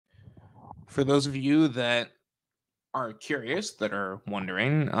For those of you that are curious, that are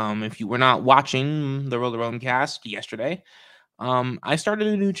wondering, if you were not watching the Roller Realm cast yesterday, I started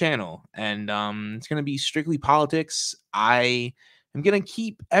a new channel, and it's gonna be strictly politics. I am gonna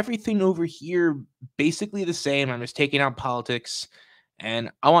keep everything over here basically the same. I'm just taking out politics,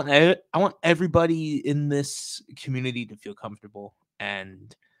 and I want everybody in this community to feel comfortable,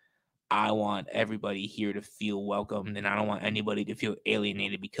 and I want everybody here to feel welcomed, and I don't want anybody to feel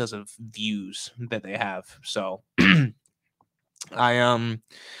alienated because of views that they have. So I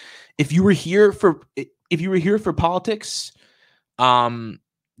if you were here for if you were here for politics, um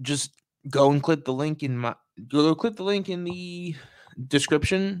just go and click the link in my go click the link in the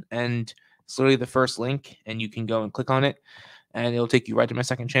description, and it's literally the first link, and you can go and click on it, and it'll take you right to my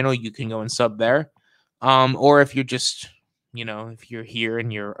second channel. You can go and sub there. Or if you're just, if you're here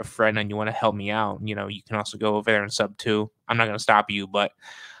and you're a friend and you want to help me out, you can also go over there and sub too. I'm not gonna stop you, but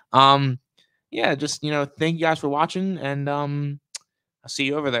um, yeah, just thank you guys for watching, and I'll see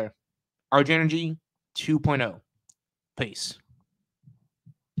you over there. RJ Energy 2.0. Peace.